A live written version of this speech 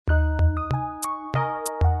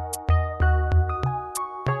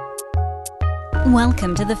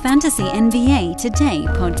Welcome to the Fantasy NBA Today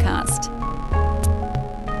podcast.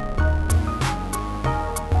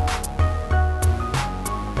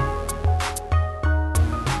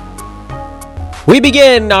 We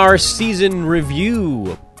begin our season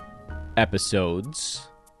review episodes.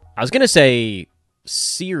 I was going to say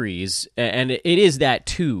series, and it is that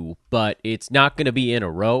too, but it's not going to be in a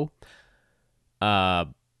row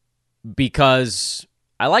because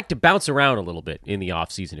I like to bounce around a little bit in the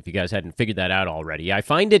offseason, if you guys hadn't figured that out already. I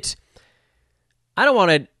find it, I don't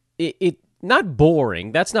want to, it not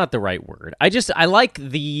boring, that's not the right word. I like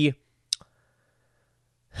the,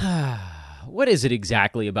 what is it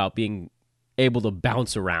exactly about being able to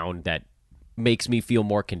bounce around that makes me feel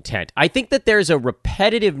more content? I think that there's a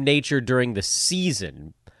repetitive nature during the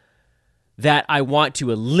season that I want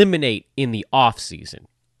to eliminate in the off-season.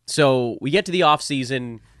 So we get to the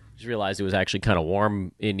off-season, just realized it was actually kind of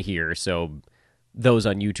warm in here, so those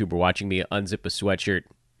on YouTube are watching me unzip a sweatshirt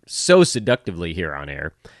so seductively here on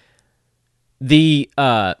air.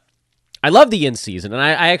 I love the in-season, and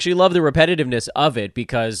I actually love the repetitiveness of it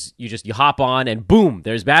because you hop on and boom,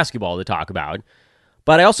 there's basketball to talk about.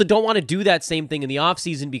 But I also don't want to do that same thing in the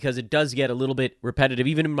off-season because it does get a little bit repetitive,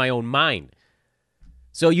 even in my own mind.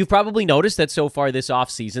 So you've probably noticed that so far this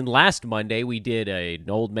off-season, last Monday we did an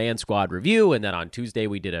old man squad review, and then on Tuesday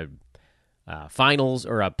we did a finals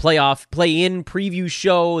or a play-in preview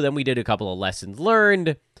show. Then we did a couple of lessons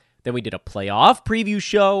learned. Then we did a playoff preview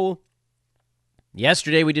show.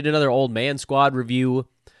 Yesterday we did another old man squad review.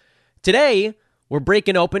 Today we're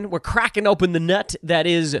cracking open the nut that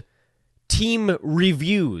is team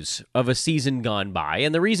reviews of a season gone by.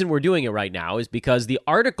 And the reason we're doing it right now is because the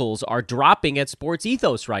articles are dropping at Sports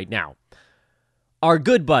Ethos right now. Our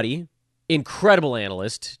good buddy, incredible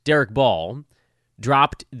analyst, Derek Ball,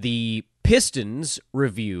 dropped the Pistons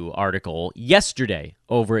review article yesterday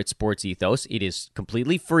over at Sports Ethos. It is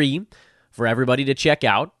completely free for everybody to check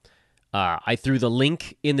out. I threw the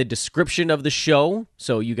link in the description of the show,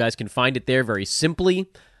 so you guys can find it there very simply.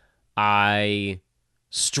 I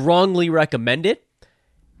strongly recommend it,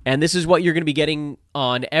 and this is what you're going to be getting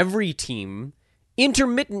on every team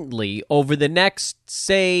intermittently over the next,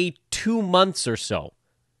 say, 2 months or so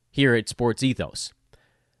here at Sports Ethos.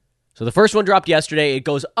 So the first one dropped yesterday. It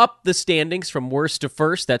goes up the standings from worst to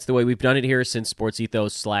first. That's the way we've done it here since Sports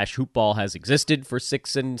Ethos / Hoopball has existed for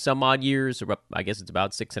 6 and some odd years, or I guess it's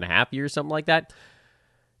about 6.5 years, something like that.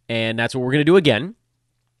 And that's what we're going to do again.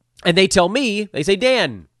 And they say,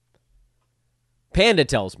 Dan, Panda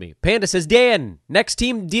tells me. Panda says, Dan, next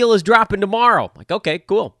team deal is dropping tomorrow. I'm like, okay,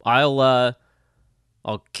 cool. I'll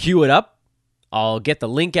queue it up. I'll get the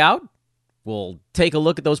link out. We'll take a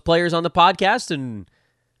look at those players on the podcast and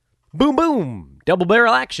boom, boom, double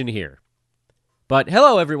barrel action here. But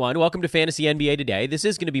hello, everyone. Welcome to Fantasy NBA Today. This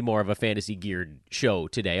is going to be more of a fantasy-geared show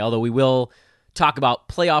today, although we will talk about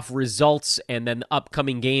playoff results and then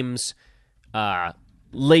upcoming games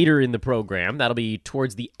later in the program. That'll be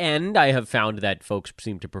towards the end. I have found that folks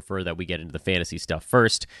seem to prefer that we get into the fantasy stuff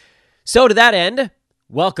first. So to that end,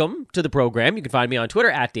 welcome to the program. You can find me on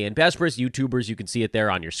Twitter at Dan Besbris. YouTubers, you can see it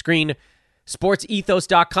there on your screen.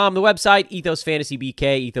 SportsEthos.com, the website. Ethos Fantasy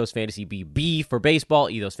BK, Ethos Fantasy BB for baseball,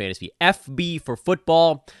 Ethos Fantasy FB for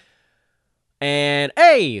football. And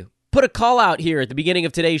hey, put a call out here at the beginning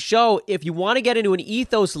of today's show. If you want to get into an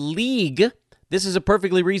Ethos League, this is a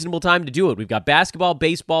perfectly reasonable time to do it. We've got basketball,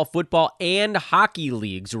 baseball, football, and hockey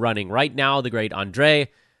leagues running right now. The great Andre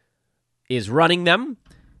is running them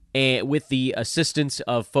and with the assistance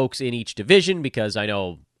of folks in each division because I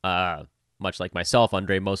know, much like myself,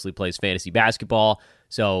 Andre mostly plays fantasy basketball.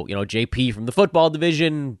 So, JP from the football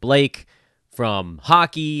division, Blake from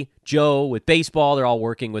hockey, Joe with baseball, they're all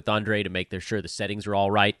working with Andre to make sure the settings are all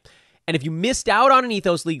right. And if you missed out on an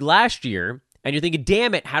Ethos League last year, and you're thinking,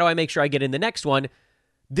 damn it, how do I make sure I get in the next one?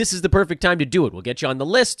 This is the perfect time to do it. We'll get you on the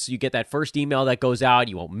list. So you get that first email that goes out.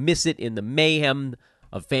 You won't miss it in the mayhem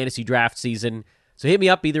of fantasy draft season. So hit me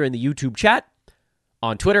up either in the YouTube chat,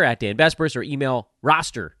 on Twitter at Dan Besbris, or email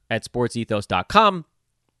roster@sportsethos.com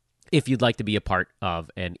if you'd like to be a part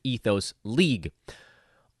of an Ethos League.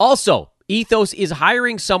 Also, Ethos is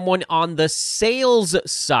hiring someone on the sales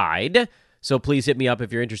side, so please hit me up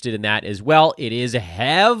if you're interested in that as well. It is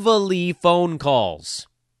heavily phone calls.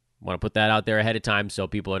 I want to put that out there ahead of time so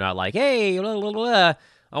people are not like, hey, blah, blah, blah,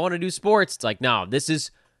 I want to do sports. It's like, no, this is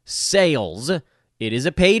sales. It is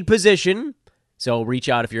a paid position, so reach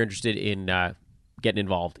out if you're interested in getting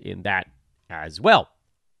involved in that as well.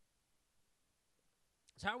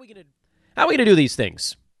 So how are we gonna do these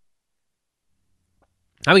things?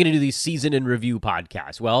 How are we gonna do these season in review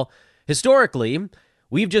podcasts? Well, historically,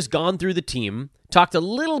 we've just gone through the team, talked a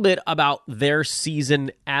little bit about their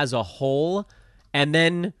season as a whole, and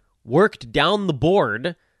then worked down the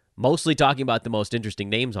board, mostly talking about the most interesting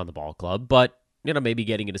names on the ball club, but maybe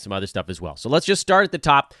getting into some other stuff as well. So let's just start at the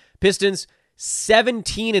top. Pistons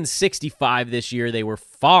 17-65 this year. They were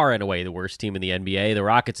far and away the worst team in the NBA. The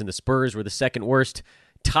Rockets and the Spurs were the second worst,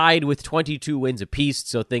 tied with 22 wins apiece,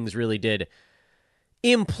 so things really did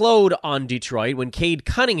implode on Detroit when Cade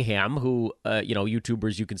Cunningham, who,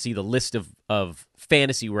 YouTubers, you can see the list of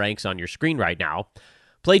fantasy ranks on your screen right now,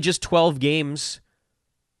 played just 12 games,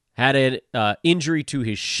 had an injury to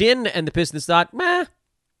his shin, and the Pistons thought, we're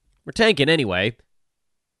tanking anyway.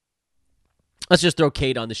 Let's just throw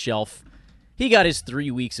Cade on the shelf. He got his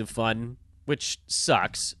 3 weeks of fun, which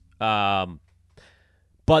sucks. But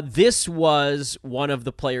this was one of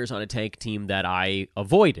the players on a tank team that I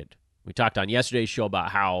avoided. We talked on yesterday's show about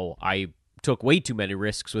how I took way too many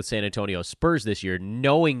risks with San Antonio Spurs this year,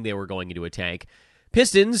 knowing they were going into a tank.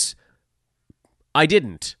 Pistons, I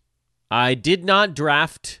didn't. I did not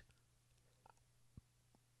draft.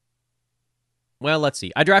 Well, let's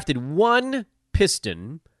see. I drafted one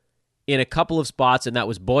Piston in a couple of spots, and that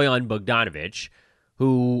was Bojan Bogdanovic,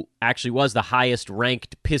 who actually was the highest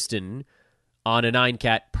ranked Piston on a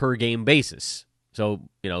 9-cat per game basis. So,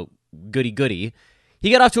 goody. He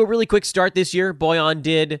got off to a really quick start this year. Bojan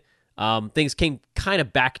did. Things came kind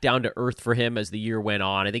of back down to earth for him as the year went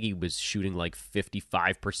on. I think he was shooting like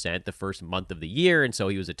 55% the first month of the year, and so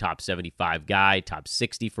he was a top 75 guy, top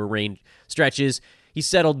 60 for range stretches. He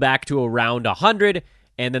settled back to around 100,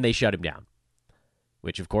 and then they shut him down.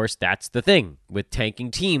 Which, of course, that's the thing with tanking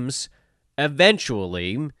teams.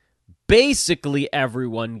 Eventually, basically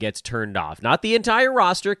everyone gets turned off. Not the entire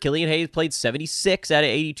roster. Killian Hayes played 76 out of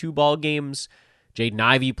 82 ball games. Jaden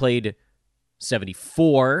Ivey played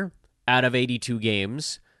 74 out of 82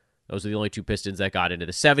 games. Those are the only two Pistons that got into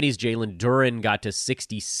the 70s. Jalen Duren got to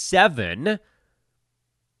 67.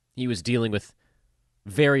 He was dealing with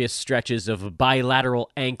various stretches of bilateral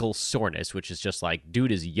ankle soreness, which is just like,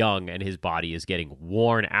 dude is young and his body is getting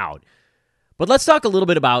worn out. But let's talk a little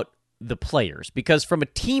bit about the players, because from a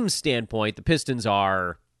team standpoint, the Pistons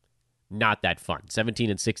are not that fun.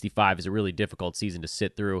 17-65 is a really difficult season to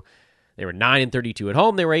sit through. They were 9-32 at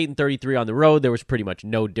home. They were 8-33 on the road. There was pretty much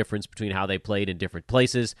no difference between how they played in different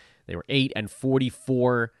places. They were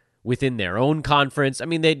 8-44 within their own conference. I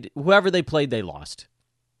mean, whoever they played, they lost.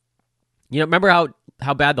 Remember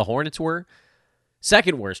how bad the Hornets were?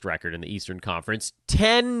 Second worst record in the Eastern Conference.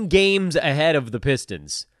 10 games ahead of the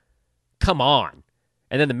Pistons. Come on.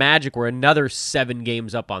 And then the Magic were another 7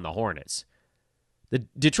 games up on the Hornets. The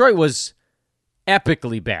Detroit was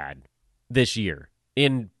epically bad this year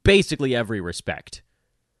in basically every respect.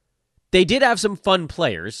 They did have some fun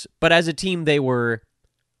players, but as a team, they were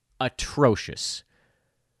atrocious.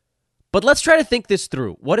 But let's try to think this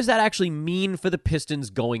through. What does that actually mean for the Pistons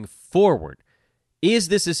going forward? Is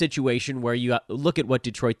this a situation where you look at what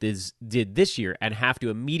Detroit did this year and have to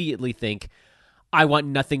immediately think, I want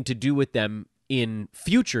nothing to do with them in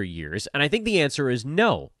future years? And I think the answer is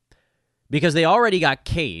no, because they already got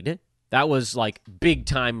Cade. That was like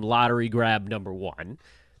big-time lottery grab number one.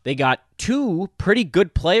 They got 2 pretty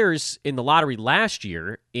good players in the lottery last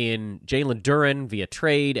year in Jalen Duren via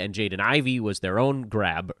trade, and Jaden Ivey was their own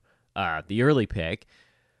grab, the early pick.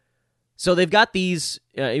 So they've got these,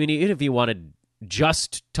 even if you want to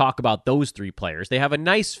just talk about those 3 players, they have a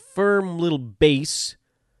nice, firm little base.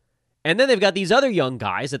 And then they've got these other young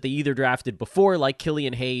guys that they either drafted before, like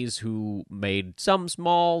Killian Hayes, who made some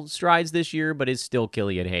small strides this year, but is still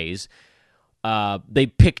Killian Hayes. They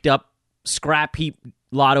picked up scrap heap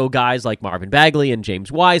lotto guys like Marvin Bagley and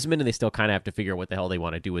James Wiseman, and they still kind of have to figure out what the hell they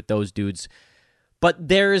want to do with those dudes. But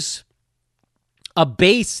there's a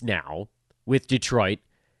base now with Detroit,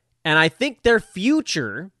 and I think their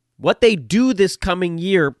future, what they do this coming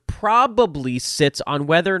year, probably sits on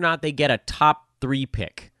whether or not they get a top 3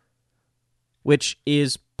 pick, which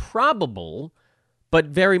is probable, but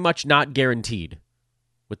very much not guaranteed.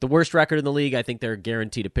 With the worst record in the league, I think they're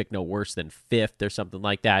guaranteed to pick no worse than 5th or something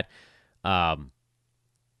like that.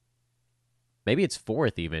 Maybe it's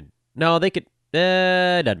 4th even. No, they could.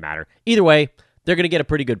 It doesn't matter. Either way, they're going to get a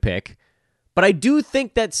pretty good pick. But I do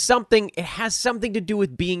think that it has something to do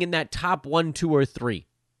with being in that top 1, 2, or 3.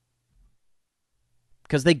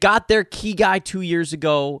 Because they got their key guy 2 years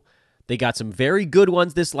ago. They got some very good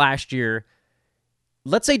ones this last year.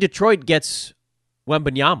 Let's say Detroit gets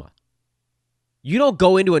Wembanyama. You don't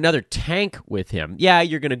go into another tank with him. Yeah,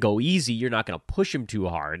 you're going to go easy. You're not going to push him too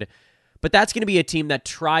hard. But that's going to be a team that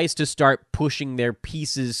tries to start pushing their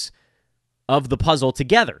pieces of the puzzle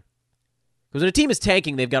together. Because when a team is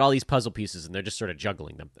tanking, they've got all these puzzle pieces, and they're just sort of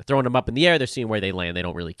juggling them. They're throwing them up in the air. They're seeing where they land. They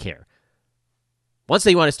don't really care. Once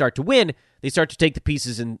they want to start to win, they start to take the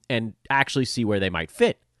pieces and actually see where they might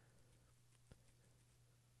fit.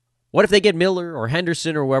 What if they get Miller or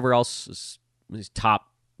Henderson or whoever else is these top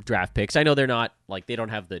draft picks? I know they're not, like, they don't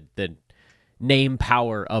have the name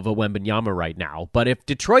power of a Wembanyama right now, but if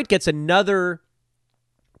Detroit gets another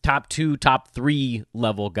top 2, top 3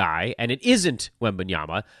 level guy, and it isn't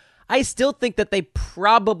Wembanyama, I still think that they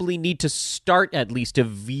probably need to start at least to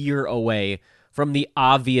veer away from the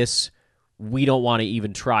obvious we don't want to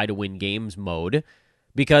even try to win games mode,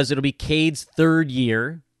 because it'll be Cade's 3rd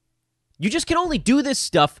year. You just can only do this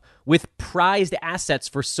stuff with prized assets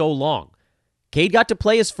for so long. Cade got to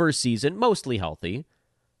play his first season, mostly healthy.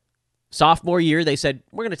 Sophomore year, they said,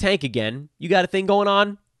 we're going to tank again. You got a thing going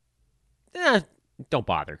on? Don't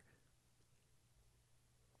bother.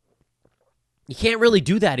 You can't really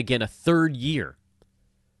do that again a 3rd year.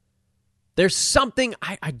 There's something,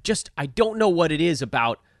 I don't know what it is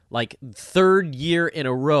about, like, 3rd year in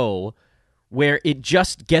a row where it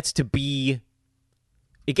just gets to be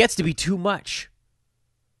too much.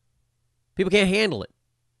 People can't handle it.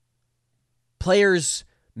 Players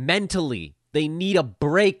mentally, they need a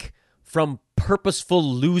break from purposeful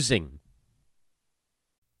losing.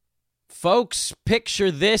 Folks,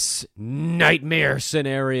 picture this nightmare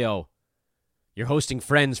scenario. You're hosting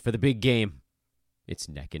friends for the big game. It's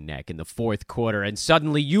neck and neck in the 4th quarter, and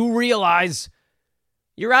suddenly you realize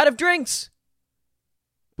you're out of drinks.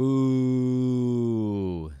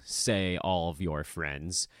 Boo, say all of your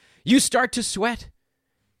friends. You start to sweat.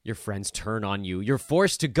 Your friends turn on you. You're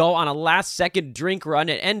forced to go on a last-second drink run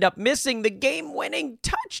and end up missing the game-winning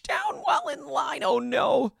touchdown while in line. Oh,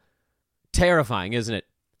 no. Terrifying, isn't it?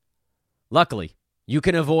 Luckily, you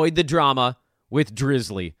can avoid the drama with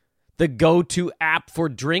Drizzly, the go-to app for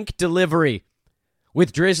drink delivery.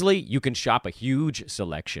 With Drizzly, you can shop a huge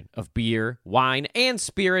selection of beer, wine, and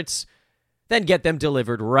spirits, then get them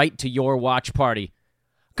delivered right to your watch party.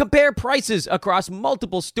 Compare prices across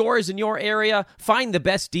multiple stores in your area, find the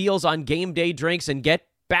best deals on game day drinks, and get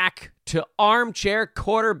back to armchair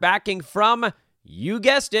quarterbacking from, you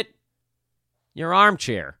guessed it, your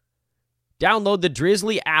armchair. Download the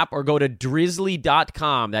Drizzly app or go to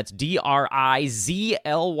drizzly.com. That's DRIZLY.com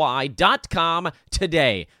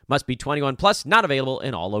today. Must be 21 plus, not available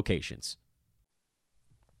in all locations.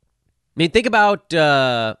 I mean, think about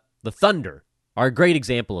the Thunder are a great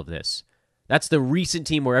example of this. That's the recent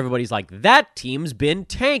team where everybody's like, that team's been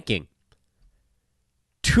tanking.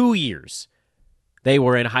 2 years they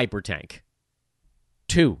were in hyper tank.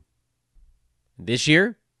 2. This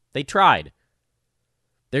year, they tried.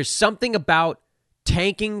 There's something about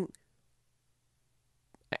tanking,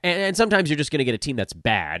 and sometimes you're just going to get a team that's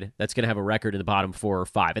bad, that's going to have a record in the bottom 4 or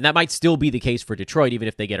 5, and that might still be the case for Detroit, even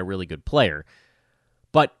if they get a really good player.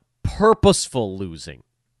 But purposeful losing,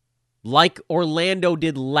 like Orlando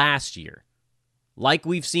did last year, like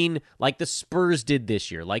we've seen, like the Spurs did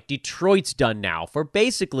this year, like Detroit's done now, for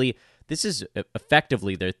basically, this is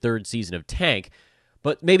effectively their 3rd season of tank,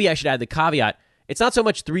 but maybe I should add the caveat, it's not so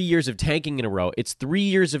much 3 years of tanking in a row. It's 3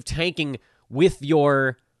 years of tanking with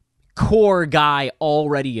your core guy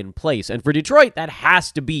already in place. And for Detroit, that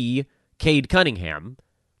has to be Cade Cunningham,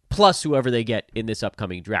 plus whoever they get in this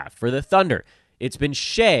upcoming draft. For the Thunder, it's been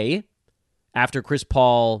Shea after Chris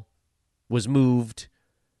Paul was moved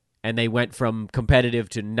and they went from competitive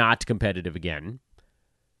to not competitive again.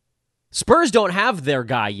 Spurs don't have their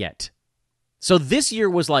guy yet. So this year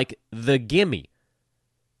was like the gimme.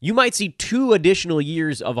 You might see 2 additional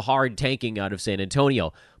years of hard tanking out of San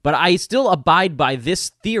Antonio, but I still abide by this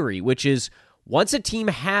theory, which is once a team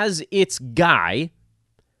has its guy,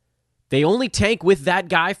 they only tank with that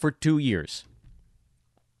guy for 2 years.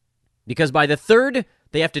 Because by the 3rd,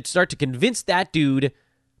 they have to start to convince that dude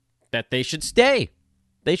that they should stay.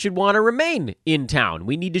 They should want to remain in town.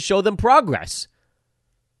 We need to show them progress.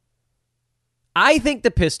 I think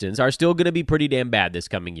the Pistons are still going to be pretty damn bad this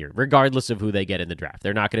coming year, regardless of who they get in the draft.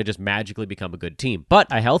 They're not going to just magically become a good team. But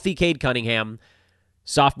a healthy Cade Cunningham,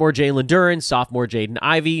 sophomore Jalen Duren, sophomore Jaden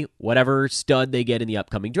Ivey, whatever stud they get in the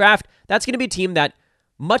upcoming draft, that's going to be a team that,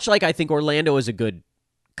 much like I think Orlando is a good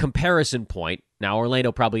comparison point. Now,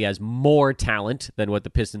 Orlando probably has more talent than what the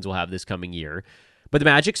Pistons will have this coming year. But the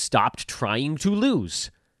Magic stopped trying to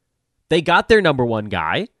lose. They got their number 1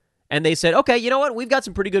 guy, and they said, okay, you know what? We've got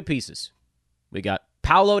some pretty good pieces. We got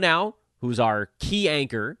Paolo now, who's our key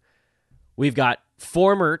anchor. We've got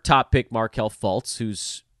former top pick Markelle Fultz,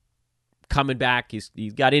 who's coming back.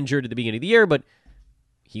 He got injured at the beginning of the year, but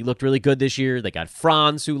he looked really good this year. They got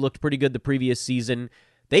Franz, who looked pretty good the previous season.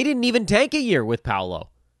 They didn't even tank a year with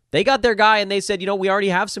Paolo. They got their guy and they said, we already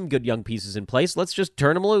have some good young pieces in place. Let's just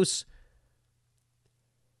turn them loose.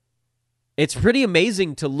 It's pretty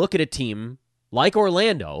amazing to look at a team like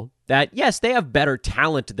Orlando that, yes, they have better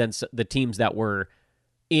talent than the teams that were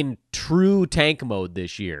in true tank mode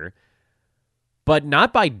this year, but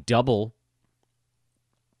not by double.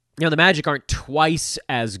 The Magic aren't twice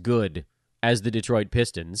as good as the Detroit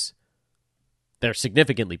Pistons. They're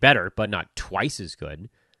significantly better, but not twice as good.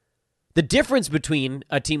 The difference between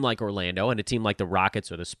a team like Orlando and a team like the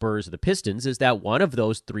Rockets or the Spurs or the Pistons is that one of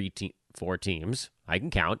those four teams, I can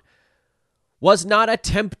count, was not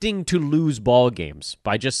attempting to lose ball games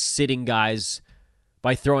by just sitting guys,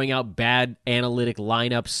 by throwing out bad analytic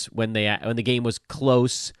lineups when the game was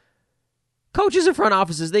close. Coaches and front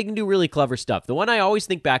offices, they can do really clever stuff. The one I always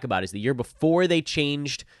think back about is the year before they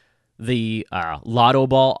changed the lotto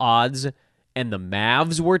ball odds and the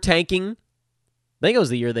Mavs were tanking. I think it was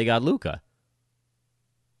the year they got Luka.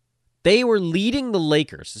 They were leading the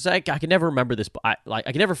Lakers. I can never remember this. I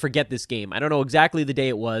can never forget this game. I don't know exactly the day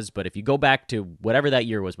it was, but if you go back to whatever that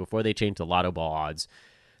year was before they changed the lotto ball odds,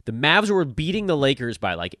 the Mavs were beating the Lakers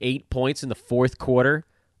by like 8 points in the fourth quarter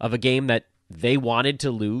of a game that they wanted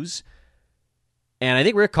to lose. And I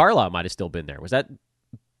think Rick Carlisle might have still been there. Was that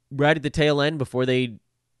right at the tail end before they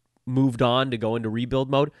moved on to go into rebuild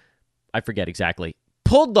mode? I forget exactly.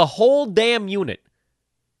 Pulled the whole damn unit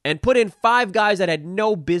and put in 5 guys that had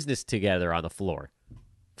no business together on the floor.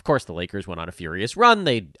 Of course, the Lakers went on a furious run.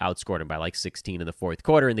 They outscored them by like 16 in the fourth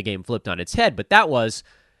quarter, and the game flipped on its head. But that was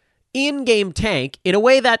in-game tank in a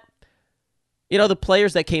way that, the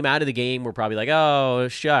players that came out of the game were probably like, oh,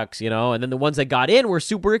 shucks, and then the ones that got in were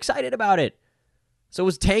super excited about it. So it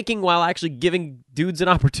was tanking while actually giving dudes an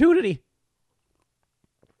opportunity.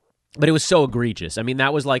 But it was so egregious. I mean,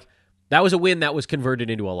 that was a win that was converted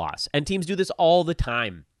into a loss. And teams do this all the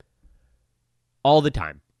time. All the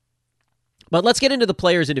time. But let's get into the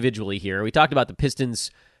players individually here. We talked about the Pistons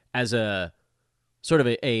as a sort of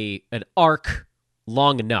an arc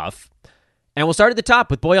long enough. And we'll start at the top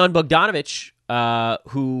with Bojan Bogdanovic,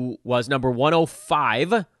 who was number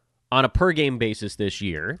 105 on a per-game basis this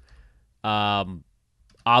year.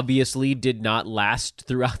 Obviously did not last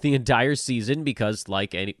throughout the entire season because,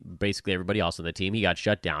 like basically everybody else on the team, he got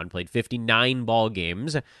shut down, played 59 ball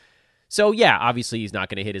games. So, yeah, obviously he's not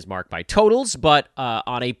going to hit his mark by totals, but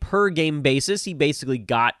on a per-game basis, he hit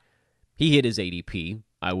his ADP,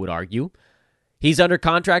 I would argue. He's under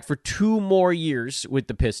contract for 2 more years with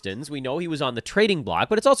the Pistons. We know he was on the trading block,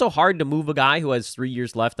 but it's also hard to move a guy who has 3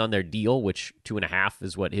 years left on their deal, which 2.5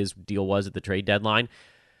 is what his deal was at the trade deadline.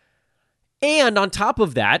 And on top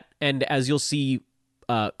of that, and as you'll see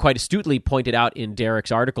quite astutely pointed out in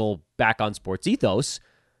Derek's article back on Sports Ethos,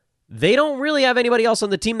 they don't really have anybody else on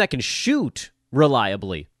the team that can shoot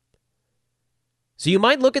reliably. So you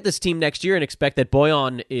might look at this team next year and expect that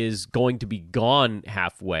Bojan is going to be gone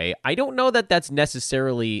halfway. I don't know that that's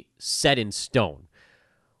necessarily set in stone.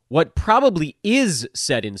 What probably is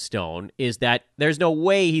set in stone is that there's no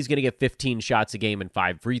way he's going to get 15 shots a game and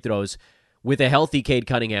 5 free throws with a healthy Cade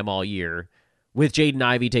Cunningham all year, with Jaden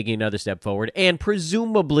Ivey taking another step forward, and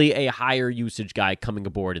presumably a higher usage guy coming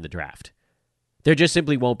aboard in the draft. There just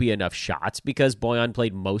simply won't be enough shots because Bojan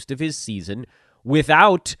played most of his season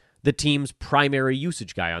without the team's primary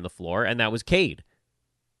usage guy on the floor, and that was Cade.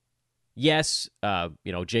 Yes,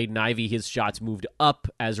 Jaden Ivey, his shots moved up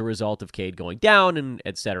as a result of Cade going down, and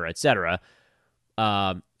et cetera, et cetera.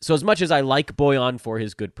 So as much as I like Bojan for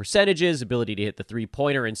his good percentages, ability to hit the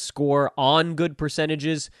three-pointer and score on good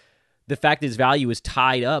percentages, the fact that his value is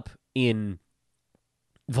tied up in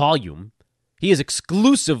volume. He is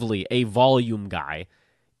exclusively a volume guy.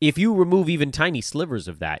 If you remove even tiny slivers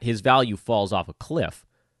of that, his value falls off a cliff.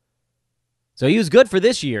 So he was good for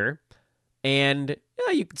this year, and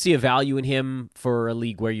you can see a value in him for a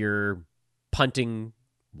league where you're punting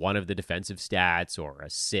one of the defensive stats or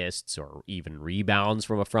assists or even rebounds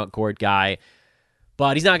from a front court guy.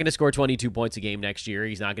 But he's not going to score 22 points a game next year.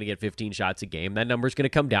 He's not going to get 15 shots a game. That number's going to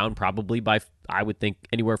come down probably by, I would think,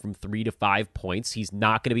 anywhere from 3 to 5 points. He's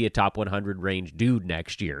not going to be a top 100 range dude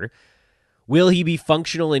next year. Will he be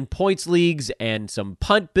functional in points leagues and some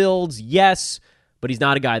punt builds? Yes, but he's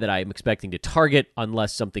not a guy that I'm expecting to target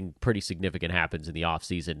unless something pretty significant happens in the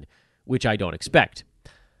offseason, which I don't expect.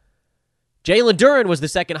 Jalen Duren was the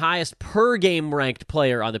second highest per-game ranked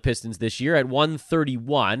player on the Pistons this year at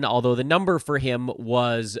 131, although the number for him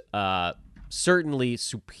was certainly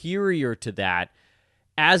superior to that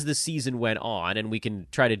as the season went on, and we can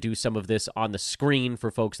try to do some of this on the screen for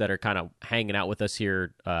folks that are kind of hanging out with us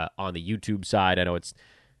here on the YouTube side. I know it's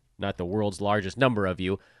not the world's largest number of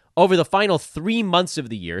you. Over the final 3 months of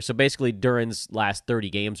the year, so basically Duren's last 30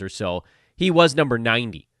 games or so, he was number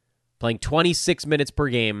 90, playing 26 minutes per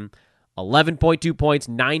game, 11.2 points,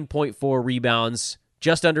 9.4 rebounds,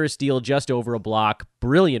 just under a steal, just over a block,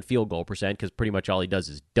 brilliant field goal percent because pretty much all he does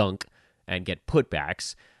is dunk and get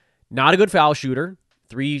putbacks. Not a good foul shooter,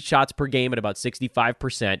 3 shots per game at about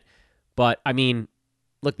 65%. But, I mean,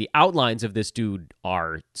 look, the outlines of this dude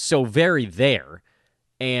are so very there.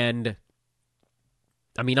 And,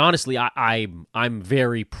 I mean, honestly, I'm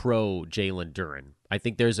very pro Jalen Duren. I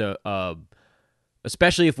think there's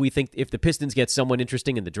especially if the Pistons get someone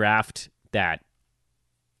interesting in the draft that,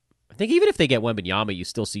 I think even if they get Wembanyama, you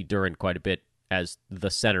still see Duren quite a bit as the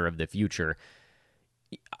center of the future.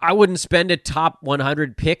 I wouldn't spend a top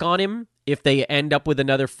 100 pick on him if they end up with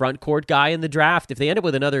another front court guy in the draft. If they end up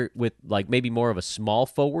with like maybe more of a small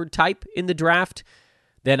forward type in the draft,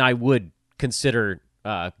 then I would consider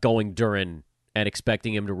going Duren and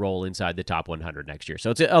expecting him to roll inside the top 100 next year.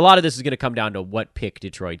 So a lot of this is going to come down to what pick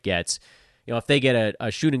Detroit gets. You know, if they get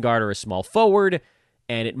a shooting guard or a small forward,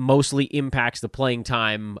 and it mostly impacts the playing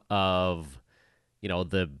time of, you know,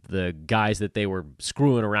 the guys that they were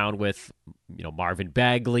screwing around with, you know, Marvin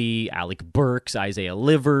Bagley, Alec Burks, Isaiah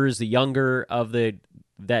Livers, the younger of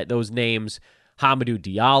those names, Hamidou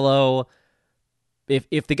Diallo.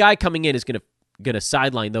 If the guy coming in is gonna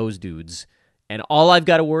sideline those dudes, and all I've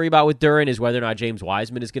got to worry about with Duren is whether or not James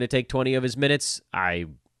Wiseman is going to take 20 of his minutes, I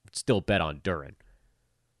still bet on Duren.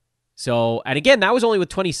 So, and again, that was only with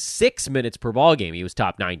 26 minutes per ball game. He was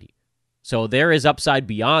top 90. So there is upside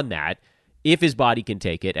beyond that if his body can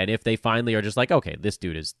take it, and if they finally are just like, okay, this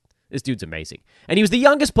dude's amazing. And he was the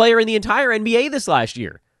youngest player in the entire NBA this last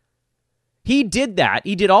year. He did that.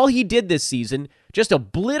 He did all he did this season, just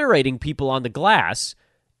obliterating people on the glass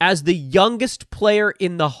as the youngest player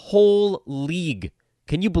in the whole league.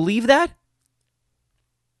 Can you believe that?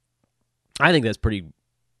 I think that's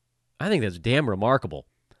damn remarkable.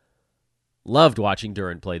 Loved watching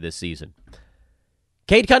Duren play this season.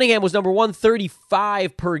 Cade Cunningham was number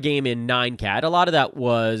 135 per game in 9-cat. A lot of that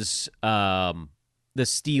was the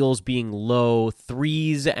steals being low,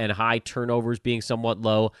 threes and high turnovers being somewhat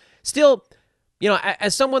low. Still, you know,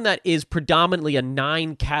 as someone that is predominantly a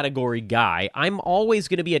 9-category guy, I'm always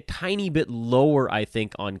going to be a tiny bit lower, I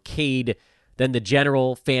think, on Cade than the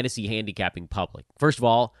general fantasy handicapping public. First of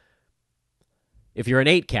all, if you're an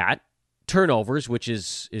 8-cat, turnovers, which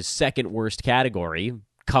is his second worst category,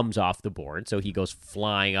 comes off the board. So he goes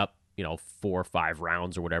flying up, you know, 4 or 5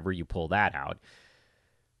 rounds or whatever, you pull that out.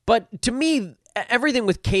 But to me, everything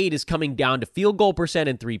with Cade is coming down to field goal percent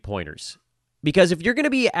and 3-pointers. Because if you're going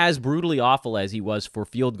to be as brutally awful as he was for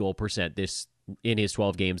field goal percent in his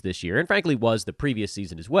 12 games this year, and frankly was the previous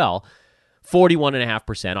season as well,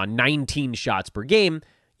 41.5% on 19 shots per game,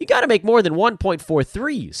 you got to make more than 1.4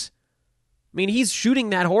 threes. I mean, he's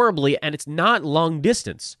shooting that horribly, and it's not long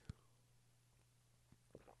distance.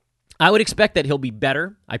 I would expect that he'll be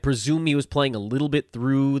better. I presume he was playing a little bit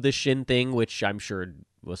through the shin thing, which I'm sure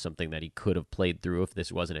was something that he could have played through if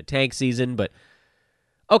this wasn't a tank season, but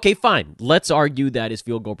okay, fine. Let's argue that his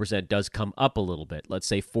field goal percent does come up a little bit. Let's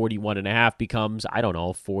say 41.5 becomes,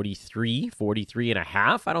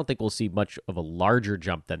 43.5. I don't think we'll see much of a larger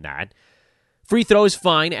jump than that. Free throws,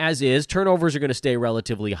 fine, as is. Turnovers are going to stay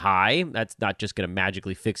relatively high. That's not just going to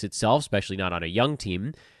magically fix itself, especially not on a young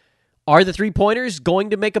team. Are the 3-pointers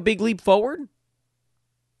going to make a big leap forward?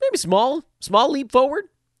 Maybe small leap forward.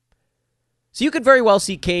 So you could very well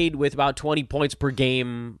see Cade with about 20 points per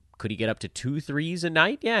game. Could he get up to 2 threes a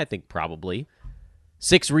night? Yeah, I think probably.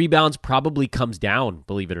 6 rebounds probably comes down,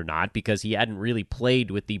 believe it or not, because he hadn't really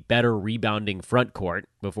played with the better rebounding front court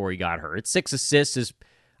before he got hurt. 6 assists is,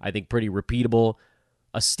 I think, pretty repeatable.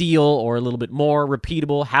 A steal or a little bit more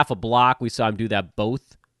repeatable. Half a block. We saw him do that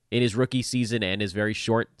both in his rookie season and his very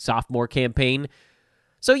short sophomore campaign.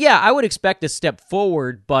 So yeah, I would expect a step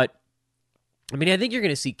forward, but I mean, I think you're going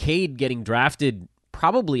to see Cade getting drafted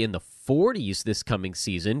probably in the 40s this coming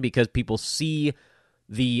season because people see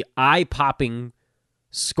the eye-popping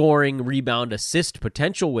scoring, rebound, assist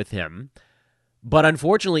potential with him, but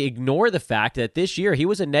unfortunately ignore the fact that this year he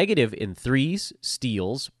was a negative in threes,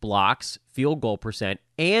 steals, blocks, field goal percent,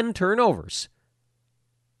 and turnovers.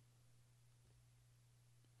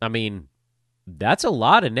 I mean, that's a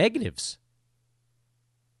lot of negatives.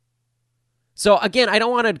 So again, I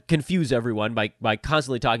don't want to confuse everyone by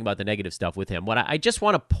constantly talking about the negative stuff with him. I just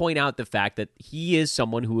want to point out the fact that he is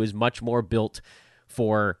someone who is much more built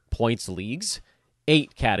for points leagues,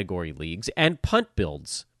 8-category leagues, and punt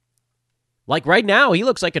builds. Like right now, he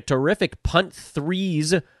looks like a terrific punt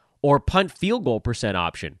threes or punt field goal percent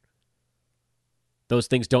option. those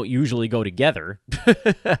things don't usually go together.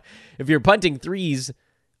 If you're punting threes,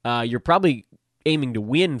 you're probably aiming to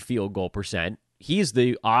win field goal percent. He's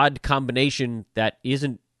the odd combination that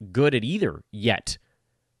isn't good at either yet.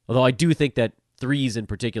 Although I do think that threes in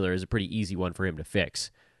particular is a pretty easy one for him to fix.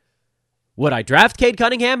 Would I draft Cade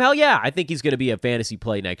Cunningham? Hell yeah. I think he's going to be a fantasy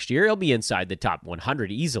play next year. He'll be inside the top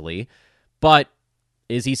 100 easily. But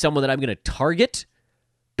is he someone that I'm going to target?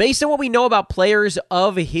 Based on what we know about players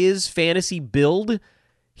of his fantasy build,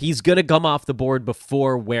 he's going to come off the board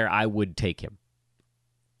before where I would take him.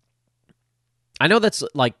 I know that's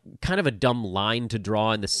like kind of a dumb line to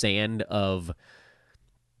draw in the sand of,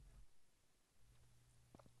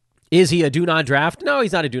 is he a do not draft? No,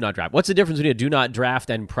 he's not a do not draft. What's the difference between a do not draft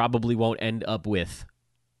and probably won't end up with?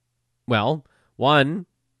 Well, one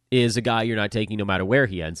is a guy you're not taking no matter where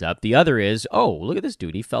he ends up. The other is, oh, look at this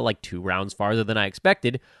dude. He fell like 2 rounds farther than I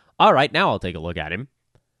expected. All right, now I'll take a look at him.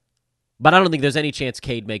 But I don't think there's any chance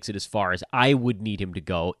Cade makes it as far as I would need him to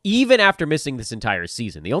go, even after missing this entire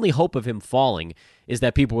season. The only hope of him falling is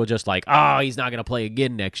that people were just like, oh, he's not going to play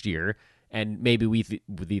again next year. And maybe we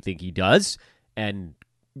think he does. And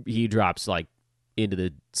he drops like into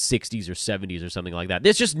the 60s or 70s or something like that.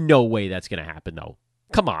 There's just no way that's going to happen, though.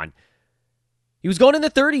 Come on. He was going in the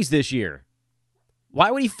 30s this year.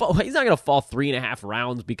 Why would he fall? He's not going to fall 3.5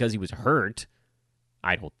 rounds because he was hurt.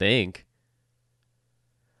 I don't think.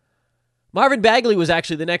 Marvin Bagley was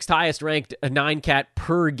actually the next highest ranked 9-cat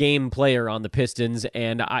per game player on the Pistons,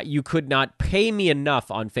 and you could not pay me enough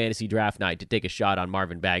on fantasy draft night to take a shot on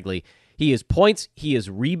Marvin Bagley. He is points, he is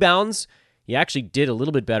rebounds. He actually did a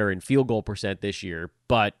little bit better in field goal percent this year,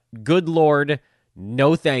 but good Lord,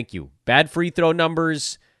 no thank you. Bad free throw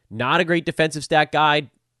numbers, not a great defensive stat guy.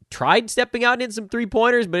 Tried stepping out and hitting some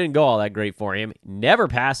three-pointers, but didn't go all that great for him. Never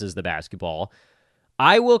passes the basketball.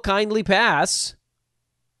 I will kindly pass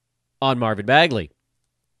on Marvin Bagley.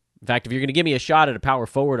 In fact, if you're going to give me a shot at a power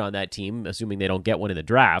forward on that team, assuming they don't get one in the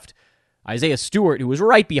draft, Isaiah Stewart, who was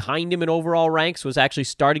right behind him in overall ranks, was actually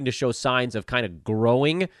starting to show signs of kind of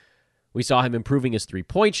growing. We saw him improving his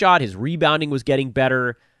three-point shot. His rebounding was getting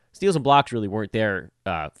better. Steals and blocks really weren't there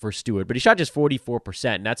for Stewart, but he shot just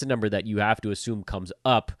 44%, and that's a number that you have to assume comes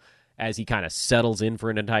up as he kind of settles in for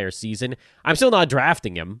an entire season. I'm still not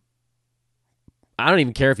drafting him. I don't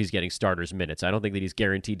even care if he's getting starters minutes. I don't think that he's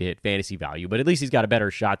guaranteed to hit fantasy value, but at least he's got a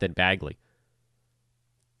better shot than Bagley.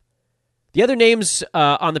 The other names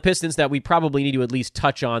on the Pistons that we probably need to at least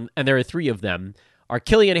touch on, and there are 3 of them, are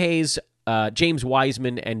Killian Hayes, James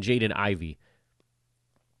Wiseman, and Jaden Ivey.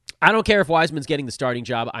 I don't care if Wiseman's getting the starting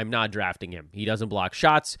job. I'm not drafting him. He doesn't block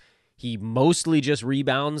shots. He mostly just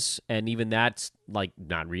rebounds, and even that's like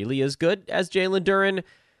not really as good as Jalen Duren.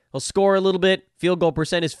 He'll score a little bit. Field goal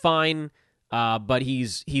percent is fine. But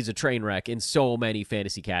he's a train wreck in so many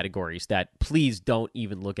fantasy categories that please don't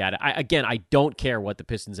even look at it. I don't care what the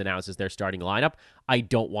Pistons announce as their starting lineup. I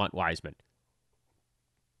don't want Wiseman.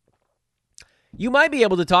 You might be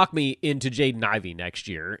able to talk me into Jaden Ivey next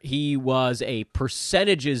year. He was a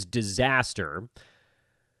percentages disaster.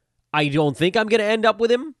 I don't think I'm going to end up with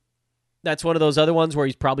him. That's one of those other ones where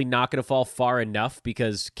he's probably not going to fall far enough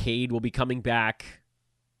because Cade will be coming back.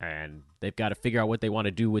 And they've got to figure out what they want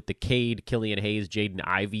to do with the Cade, Killian Hayes, Jaden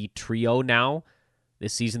Ivey trio now.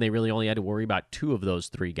 This season, they really only had to worry about 2 of those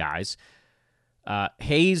 3 guys.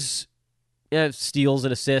 Hayes steals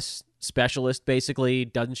and assists specialist, basically.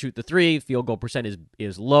 Doesn't shoot the 3. Field goal percent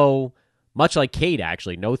is low. Much like Cade,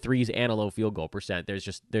 actually. No 3s and a low field goal percent. There's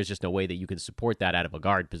just no way that you can support that out of a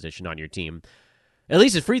guard position on your team. At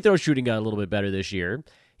least his free throw shooting got a little bit better this year.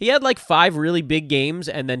 He had like 5 really big games,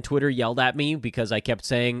 and then Twitter yelled at me because I kept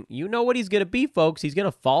saying, you know what he's going to be, folks. He's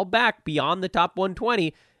going to fall back beyond the top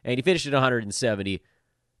 120, and he finished at 170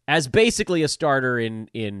 as basically a starter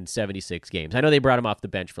in 76 games. I know they brought him off the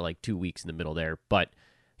bench for like 2 weeks in the middle there, but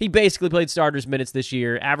he basically played starters minutes this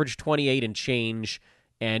year, averaged 28 and change,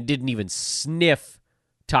 and didn't even sniff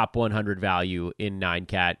top 100 value in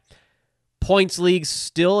 9-cat. Points league,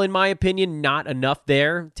 still, in my opinion, not enough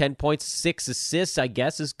there. 10 points, 6 assists, I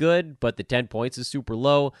guess, is good, but the 10 points is super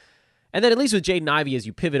low. And then at least with Jaden Ivey, as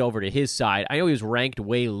you pivot over to his side, I know he was ranked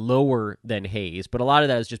way lower than Hayes, but a lot of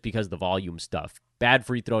that is just because of the volume stuff. Bad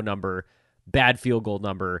free throw number, bad field goal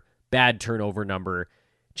number, bad turnover number.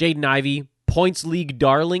 Jaden Ivey, points league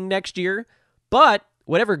darling next year, but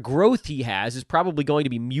whatever growth he has is probably going to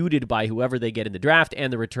be muted by whoever they get in the draft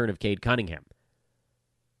and the return of Cade Cunningham.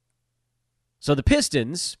 So the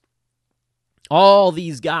Pistons, all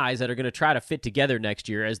these guys that are going to try to fit together next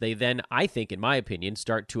year as they then, I think, in my opinion,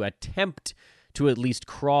 start to attempt to at least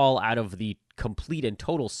crawl out of the complete and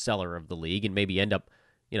total cellar of the league and maybe end up,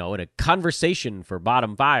 in a conversation for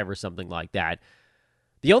bottom 5 or something like that.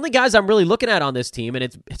 The only guys I'm really looking at on this team, and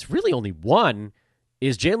it's really only one,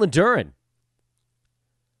 is Jalen Duren.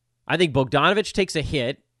 I think Bogdanovich takes a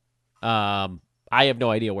hit. I have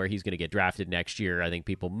no idea where he's going to get drafted next year. I think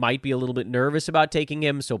people might be a little bit nervous about taking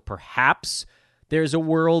him, so perhaps there's a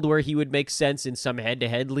world where he would make sense in some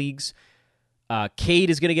head-to-head leagues. Cade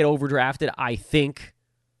is going to get overdrafted, I think.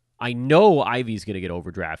 I know Ivy's going to get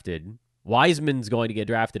overdrafted. Wiseman's going to get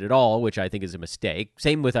drafted at all, which I think is a mistake.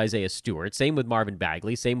 Same with Isaiah Stewart. Same with Marvin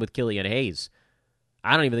Bagley. Same with Killian Hayes.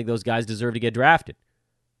 I don't even think those guys deserve to get drafted.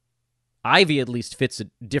 Ivy at least fits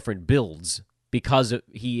different builds because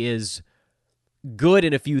he is good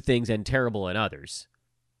in a few things and terrible in others.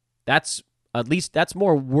 That's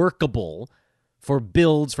more workable for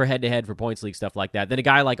builds for head-to-head for points league, stuff like that, than a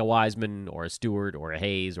guy like a Wiseman or a Stewart or a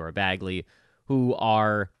Hayes or a Bagley who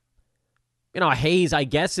are, a Hayes, I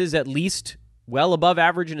guess, is at least well above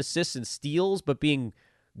average in assists and steals, but being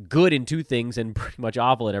good in two things and pretty much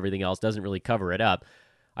awful at everything else doesn't really cover it up.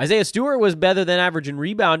 Isaiah Stewart was better than average in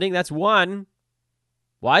rebounding. That's one.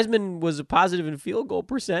 Wiseman was a positive in field goal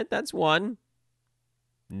percent. That's one.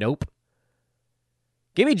 Nope.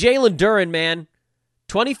 Give me Jalen Duren, man.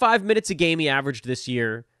 25 minutes a game he averaged this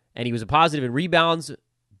year, and he was a positive in rebounds,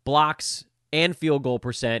 blocks, and field goal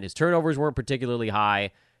percent. His turnovers weren't particularly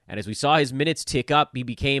high, and as we saw his minutes tick up, he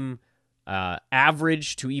became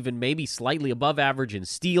average to even maybe slightly above average in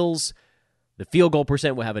steals. The field goal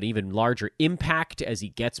percent will have an even larger impact as he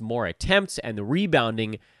gets more attempts, and the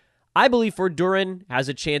rebounding, I believe, for Duren has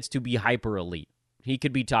a chance to be hyper elite. He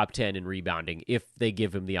could be top 10 in rebounding if they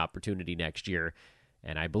give him the opportunity next year.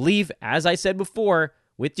 And I believe, as I said before,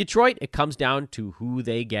 with Detroit, it comes down to who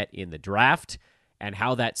they get in the draft and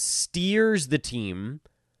how that steers the team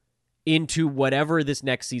into whatever this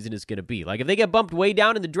next season is going to be. Like, if they get bumped way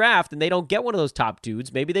down in the draft and they don't get one of those top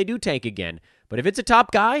dudes, maybe they do tank again. But if it's a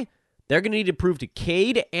top guy, they're going to need to prove to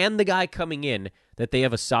Cade and the guy coming in that they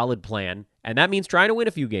have a solid plan, and that means trying to win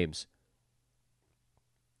a few games.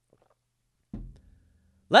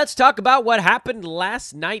 Let's talk about what happened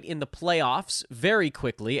last night in the playoffs very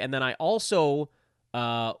quickly, and then I also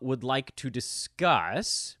would like to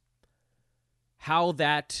discuss how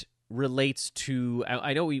that relates to...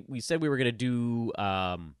 I know we said we were going to do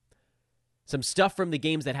some stuff from the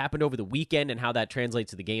games that happened over the weekend and how that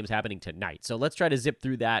translates to the games happening tonight. So let's try to zip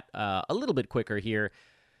through that a little bit quicker here.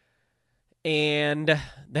 And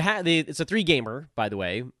it's a three-gamer, by the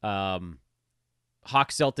way.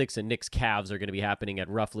 Hawks Celtics and Knicks Cavs are going to be happening at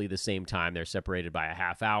roughly the same time. They're separated by a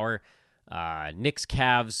half hour. Knicks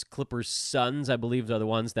Cavs, Clippers Suns, I believe, are the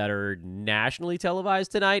ones that are nationally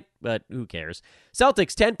televised tonight, but who cares?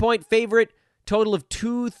 Celtics 10-point favorite, total of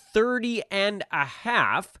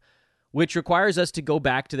 230.5, which requires us to go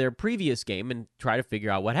back to their previous game and try to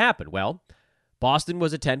figure out what happened. Well, Boston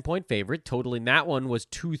was a 10-point favorite. Total in that one was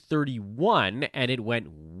 231, and it went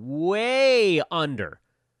way under.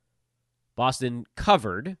 Boston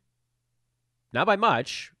covered, not by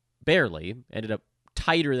much, barely, ended up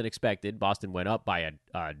tighter than expected. Boston went up by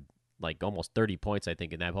like almost 30 points, I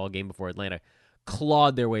think, in that whole game before Atlanta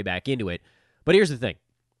clawed their way back into it. But here's the thing.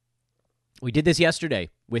 We did this yesterday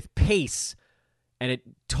with pace, and it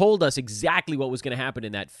told us exactly what was going to happen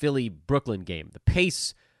in that Philly-Brooklyn game. The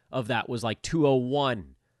pace of that was like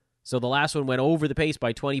 201. So the last one went over the pace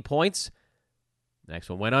by 20 points. The next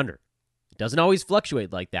one went under. It doesn't always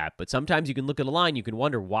fluctuate like that, but sometimes you can look at a line, you can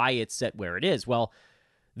wonder why it's set where it is. Well,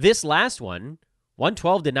 this last one,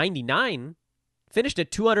 112-99, finished at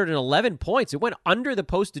 211 points. It went under the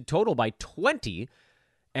posted total by 20,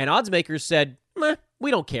 and odds makers said,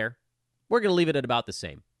 we don't care. We're going to leave it at about the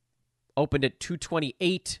same. Opened at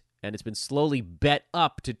 228, and it's been slowly bet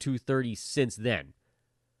up to 230 since then.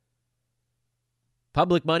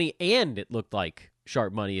 Public money, and it looked like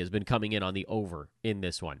sharp money, has been coming in on the over in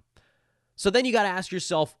this one. So then you got to ask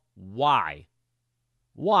yourself, why?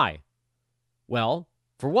 Why? Well,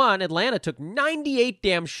 for one, Atlanta took 98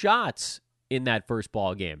 damn shots in that first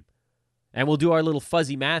ball game. And we'll do our little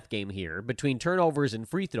fuzzy math game here. Between turnovers and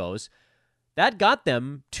free throws, that got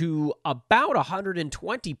them to about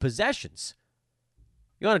 120 possessions.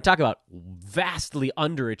 You want to talk about vastly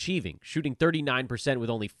underachieving. Shooting 39% with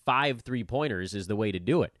only 5 three-pointers is the way to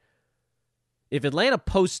do it. If Atlanta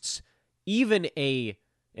posts even an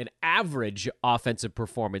average offensive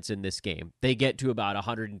performance in this game, they get to about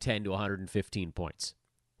 110 to 115 points.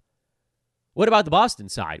 What about the Boston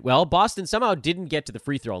side? Well, Boston somehow didn't get to the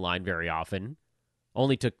free throw line very often.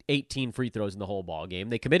 Only took 18 free throws in the whole ball game.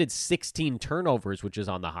 They committed 16 turnovers, which is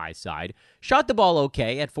on the high side. Shot the ball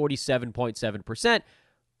okay at 47.7%.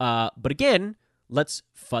 But again, let's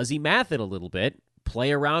fuzzy math it a little bit.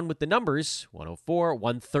 Play around with the numbers. 104,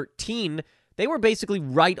 113. they were basically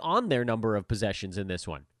right on their number of possessions in this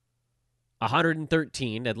one.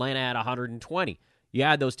 113. Atlanta had 120. You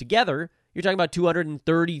add those together, you're talking about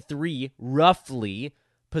 233, roughly,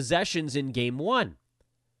 possessions in game one.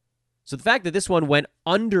 So the fact that this one went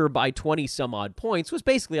under by 20-some-odd points was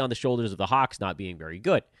basically on the shoulders of the Hawks not being very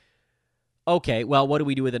good. Okay, well, what do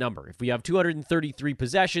we do with the number? If we have 233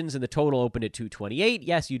 possessions and the total opened at 228,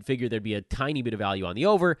 yes, you'd figure there'd be a tiny bit of value on the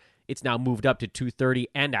over. It's now moved up to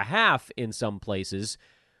 230.5 in some places,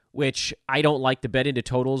 which I don't like to bet into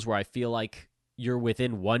totals where I feel like you're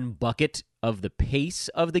within one bucket of the pace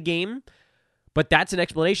of the game. But that's an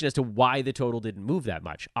explanation as to why the total didn't move that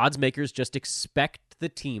much. Odds makers just expect the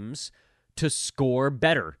teams to score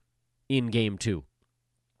better in game two.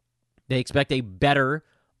 They expect a better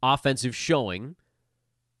offensive showing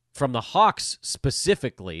from the Hawks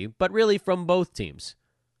specifically, but really from both teams.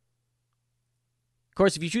 Of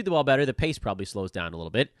course, if you shoot the ball better, the pace probably slows down a little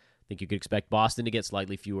bit. I think you could expect Boston to get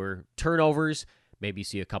slightly fewer turnovers, maybe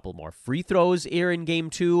see a couple more free throws here in game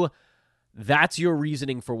two. That's your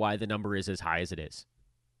reasoning for why the number is as high as it is.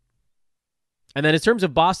 And then in terms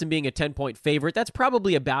of Boston being a 10-point favorite, that's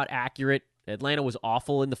probably about accurate. Atlanta was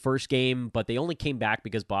awful in the first game, but they only came back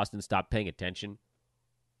because Boston stopped paying attention.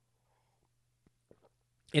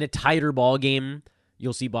 In a tighter ball game,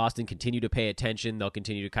 you'll see Boston continue to pay attention. They'll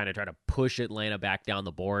continue to kind of try to push Atlanta back down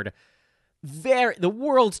the board. The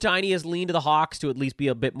world's tiniest lean to the Hawks to at least be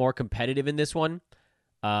a bit more competitive in this one.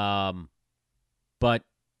 But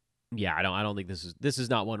yeah, I don't think this is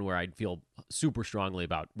not one where I'd feel super strongly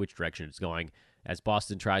about which direction it's going as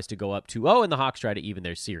Boston tries to go up 2-0 and the Hawks try to even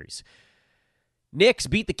their series. Knicks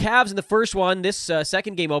beat the Cavs in the first one. This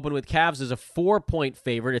second game opened with Cavs as a 4-point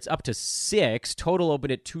favorite. It's up to 6. Total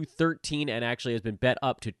opened at 213 and actually has been bet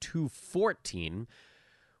up to 214,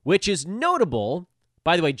 which is notable.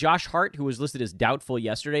 By the way, Josh Hart, who was listed as doubtful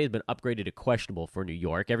yesterday, has been upgraded to questionable for New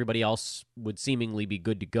York. Everybody else would seemingly be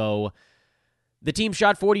good to go. The team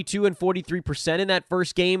shot 42 and 43% in that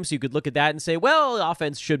first game, so you could look at that and say, well, the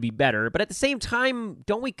offense should be better. But at the same time,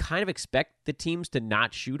 don't we kind of expect the teams to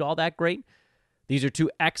not shoot all that great? These are two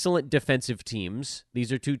excellent defensive teams.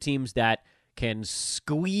 These are two teams that can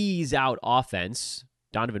squeeze out offense.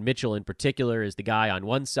 Donovan Mitchell in particular is the guy on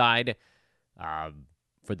one side.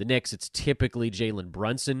 For the Knicks, it's typically Jalen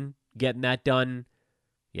Brunson getting that done.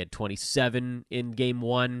 He had 27 in game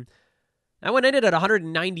one. That one ended at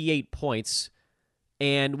 198 points.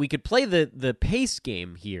 And we could play the pace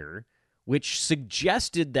game here, which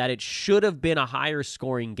suggested that it should have been a higher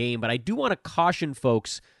scoring game. But I do want to caution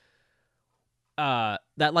folks that,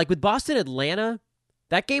 like with Boston Atlanta,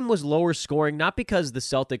 that game was lower scoring, not because the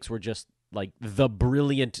Celtics were just like the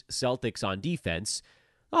brilliant Celtics on defense.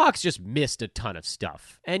 The Hawks just missed a ton of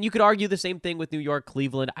stuff. And you could argue the same thing with New York,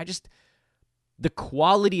 Cleveland. The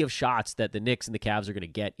quality of shots that the Knicks and the Cavs are going to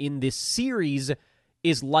get in this series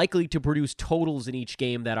is likely to produce totals in each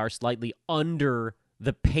game that are slightly under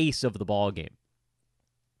the pace of the ball game.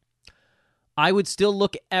 I would still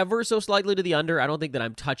look ever so slightly to the under. I don't think that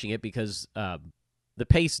I'm touching it because the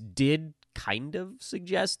pace did kind of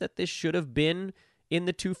suggest that this should have been in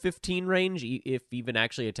the 215 range, if even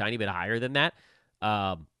actually a tiny bit higher than that.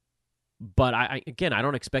 But I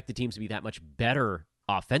don't expect the teams to be that much better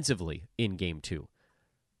offensively in game two.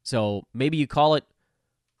 So maybe you call it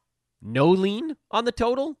no lean on the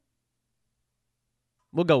total.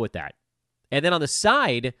 We'll go with that. And then on the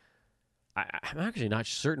side, I'm actually not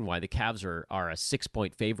certain why the Cavs are a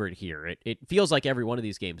 6-point favorite here. It feels like every one of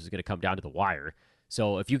these games is going to come down to the wire.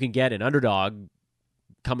 So if you can get an underdog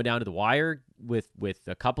coming down to the wire with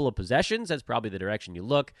a couple of possessions, that's probably the direction you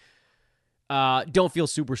look. Don't feel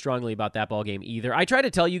super strongly about that ball game either. I try to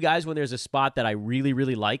tell you guys when there's a spot that I really,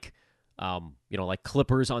 really like. Like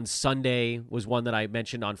Clippers on Sunday was one that I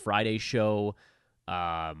mentioned on Friday's show.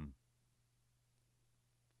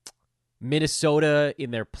 Minnesota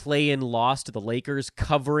in their play-in loss to the Lakers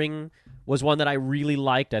covering was one that I really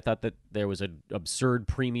liked. I thought that there was an absurd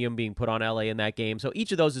premium being put on LA in that game. So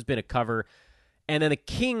each of those has been a cover. And then the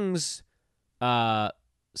Kings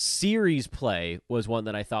series play was one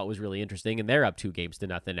that I thought was really interesting, and they're up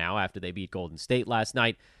 2-0 now after they beat Golden State last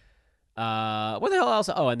night. What the hell else?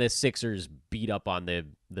 Oh, and the Sixers beat up on the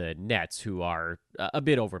Nets, who are a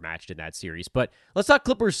bit overmatched in that series. But let's talk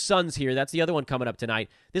Clippers-Suns here. That's the other one coming up tonight.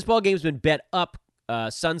 This ball game's been bet up.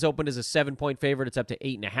 Suns opened as a 7-point favorite. It's up to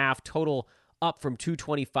 8.5. Total up from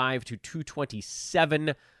 225 to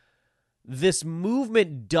 227. This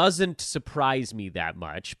movement doesn't surprise me that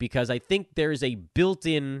much because I think there's a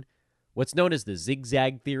built-in, what's known as the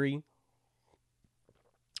zigzag theory,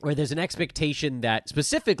 where there's an expectation that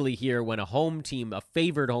specifically here when a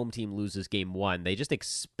favored home team loses game one, they just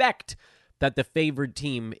expect that the favored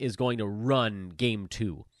team is going to run game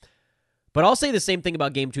 2. But I'll say the same thing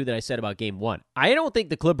about game 2 that I said about game 1. I don't think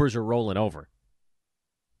the Clippers are rolling over.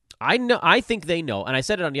 I think they know, and I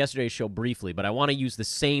said it on yesterday's show briefly, but I want to use the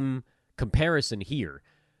same comparison here.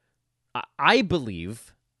 I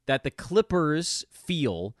believe that the Clippers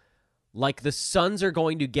feel like the Suns are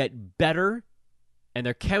going to get better and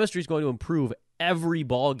their chemistry is going to improve every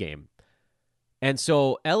ball game. And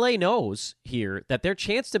so LA knows here that their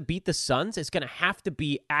chance to beat the Suns is going to have to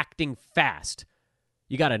be acting fast.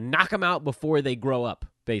 You got to knock them out before they grow up,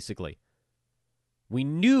 basically. We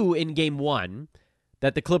knew in game 1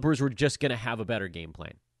 that the Clippers were just going to have a better game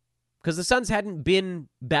plan because the Suns hadn't been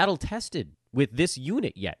battle-tested with this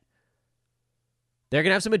unit yet. They're going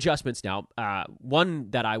to have some adjustments now. One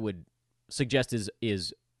that I would suggest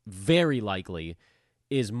is very likely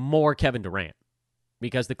is more Kevin Durant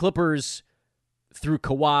because the Clippers threw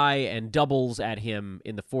Kawhi and doubles at him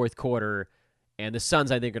in the fourth quarter, and the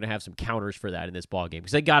Suns, I think, are going to have some counters for that in this ballgame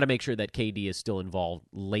because they got to make sure that KD is still involved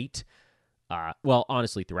late.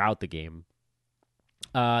 Honestly, throughout the game.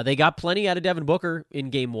 They got plenty out of Devin Booker in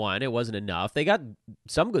game 1. It wasn't enough. They got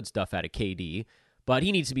some good stuff out of KD, but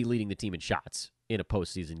he needs to be leading the team in shots in a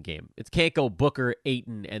postseason game. It can't go Booker,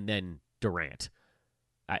 Ayton, and then Durant.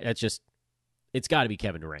 It's got to be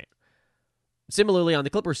Kevin Durant. Similarly, on the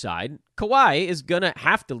Clippers side, Kawhi is going to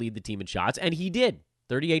have to lead the team in shots, and he did.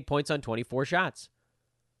 38 points on 24 shots.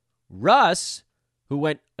 Russ, who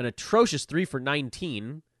went an atrocious 3 for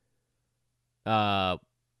 19,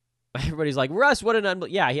 everybody's like, Russ, what an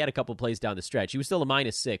yeah, he had a couple plays down the stretch. He was still a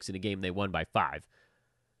 -6 in a game they won by 5.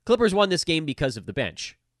 Clippers won this game because of the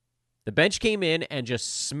bench. The bench came in and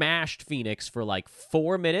just smashed Phoenix for like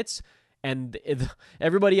 4 minutes, and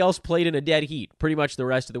everybody else played in a dead heat pretty much the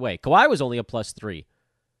rest of the way. Kawhi was only a +3.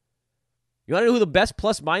 You want to know who the best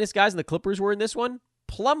plus-minus guys in the Clippers were in this one?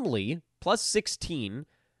 Plumlee, +16.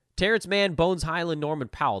 Terrence Mann, Bones Highland, Norman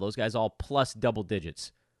Powell. Those guys all plus double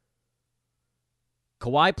digits.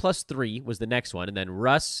 Kawhi +3 was the next one, and then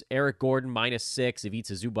Russ, Eric Gordon, -6.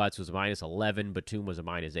 Ivica Zubac was a -11. Batum was a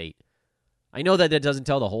 -8. I know that doesn't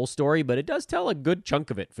tell the whole story, but it does tell a good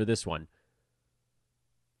chunk of it for this one.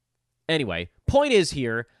 Anyway, point is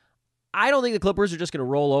here, I don't think the Clippers are just going to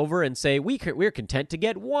roll over and say, we're content to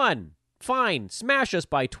get 1. Fine, smash us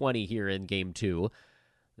by 20 here in game 2.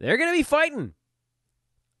 They're going to be fighting.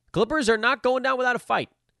 Clippers are not going down without a fight.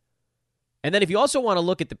 And then if you also want to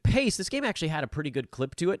look at the pace, this game actually had a pretty good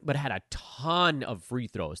clip to it, but had a ton of free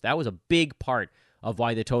throws. That was a big part of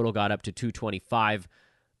why the total got up to 225.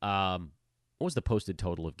 What was the posted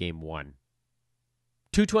total of game 1?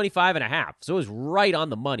 225.5. So it was right on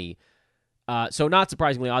the money. So not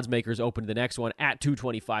surprisingly, odds makers opened the next one at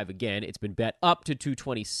 225 again. It's been bet up to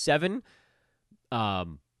 227.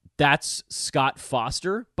 That's Scott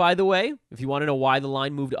Foster, by the way. If you want to know why the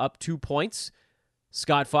line moved up 2 points,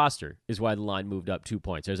 Scott Foster is why the line moved up 2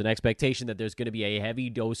 points. There's an expectation that there's going to be a heavy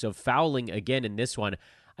dose of fouling again in this one.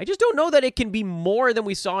 I just don't know that it can be more than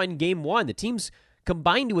we saw in game 1. The teams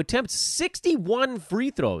combined to attempt 61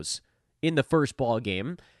 free throws in the first ball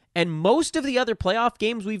game, and most of the other playoff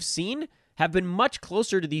games we've seen have been much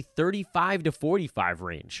closer to the 35 to 45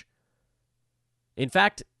 range. In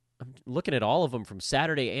fact, I'm looking at all of them from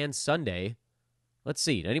Saturday and Sunday. Let's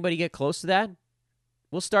see. Did anybody get close to that?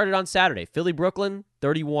 We'll start it on Saturday. Philly, Brooklyn,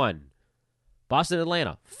 31. Boston,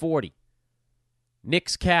 Atlanta, 40.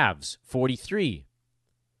 Knicks, Cavs, 43.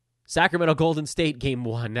 Sacramento, Golden State, game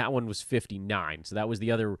 1. That one was 59. So that was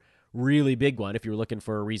the other really big one if you were looking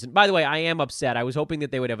for a reason. By the way, I am upset. I was hoping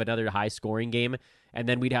that they would have another high-scoring game, and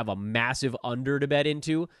then we'd have a massive under to bet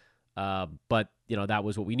into. But, that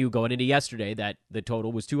was what we knew going into yesterday, that the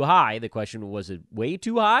total was too high. The question was it way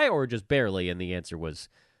too high or just barely? And the answer was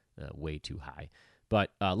way too high.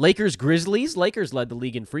 But Lakers, Grizzlies. Lakers led the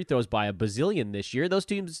league in free throws by a bazillion this year. Those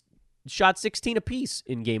teams shot 16 apiece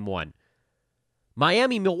in game 1.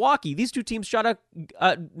 Miami, Milwaukee. These two teams shot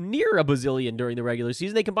near a bazillion during the regular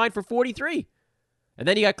season. They combined for 43. And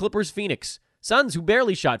then you got Clippers, Phoenix. Suns, who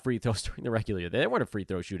barely shot free throws during the regular year. They weren't a free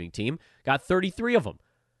throw shooting team. Got 33 of them.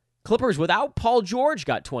 Clippers without Paul George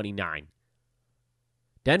got 29.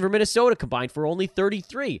 Denver, Minnesota combined for only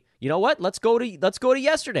 33. You know what? Let's go to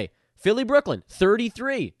yesterday. Philly, Brooklyn,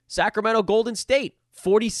 33. Sacramento, Golden State,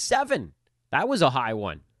 47. That was a high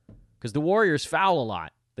one because the Warriors foul a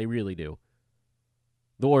lot. They really do.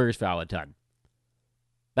 The Warriors foul a ton.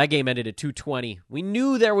 That game ended at 220. We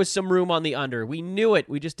knew there was some room on the under. We knew it.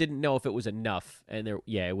 We just didn't know if it was enough. And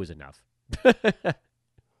it was enough.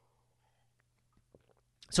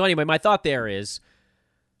 So anyway, my thought there is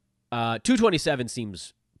 227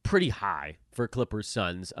 seems pretty high for Clippers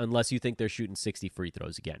Suns unless you think they're shooting 60 free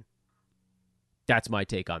throws again. That's my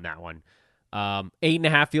take on that one.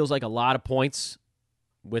 8.5 feels like a lot of points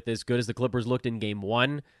with as good as the Clippers looked in game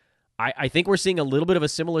one. I think we're seeing a little bit of a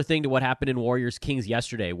similar thing to what happened in Warriors-Kings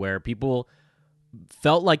yesterday, where people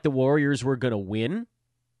felt like the Warriors were going to win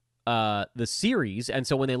the series. And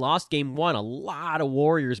so when they lost game one, a lot of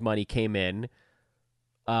Warriors money came in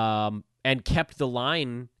and kept the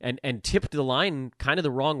line and tipped the line kind of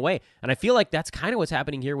the wrong way. And I feel like that's kind of what's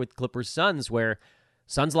happening here with Clippers-Suns, where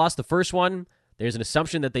Suns lost the first one. There's an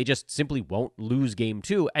assumption that they just simply won't lose game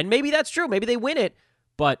two. And maybe that's true. Maybe they win it.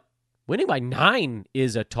 But winning by 9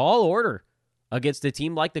 is a tall order against a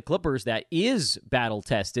team like the Clippers that is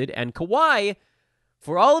battle-tested. And Kawhi,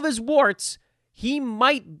 for all of his warts, he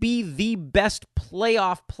might be the best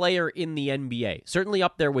playoff player in the NBA. Certainly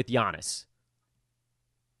up there with Giannis.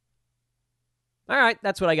 All right,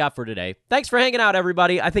 that's what I got for today. Thanks for hanging out,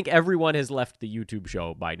 everybody. I think everyone has left the YouTube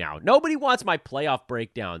show by now. Nobody wants my playoff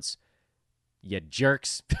breakdowns. You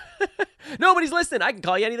jerks. Nobody's listening. I can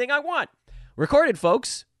call you anything I want. Recorded,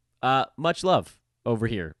 folks. Much love over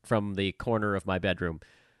here from the corner of my bedroom.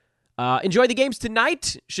 Enjoy the games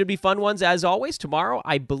tonight. Should be fun ones as always. Tomorrow,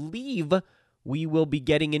 I believe we will be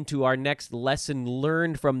getting into our next lesson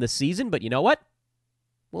learned from the season. But you know what?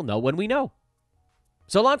 We'll know when we know.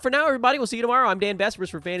 So long for now, everybody. We'll see you tomorrow. I'm Dan Vespers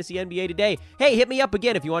for Fantasy NBA Today. Hey, hit me up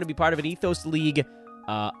again if you want to be part of an Ethos League,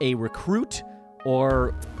 a recruit,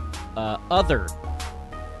 or other.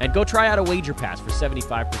 And go try out a wager pass for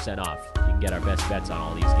 75% off. You can get our best bets on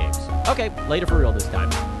all these games. Okay, later for real this time.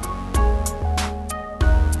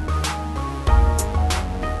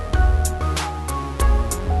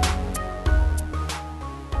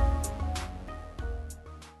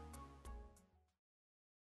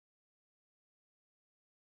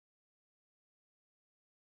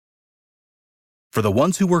 For the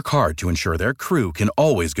ones who work hard to ensure their crew can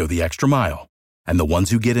always go the extra mile, and the ones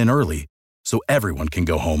who get in early so everyone can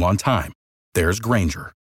go home on time, there's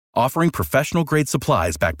Grainger, offering professional-grade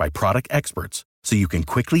supplies backed by product experts so you can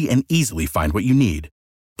quickly and easily find what you need.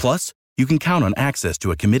 Plus, you can count on access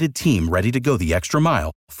to a committed team ready to go the extra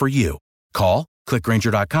mile for you. Call, click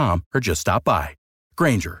Grainger.com, or just stop by.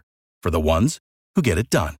 Grainger, for the ones who get it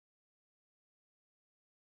done.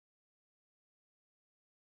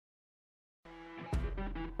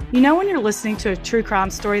 You know when you're listening to a true crime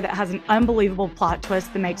story that has an unbelievable plot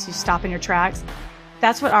twist that makes you stop in your tracks?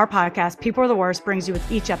 That's what our podcast, People Are the Worst, brings you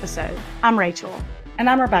with each episode. I'm Rachel. And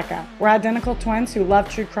I'm Rebecca. We're identical twins who love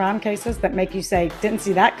true crime cases that make you say, didn't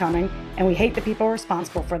see that coming, and we hate the people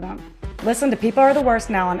responsible for them. Listen to People Are the Worst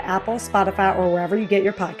now on Apple, Spotify, or wherever you get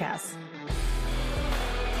your podcasts.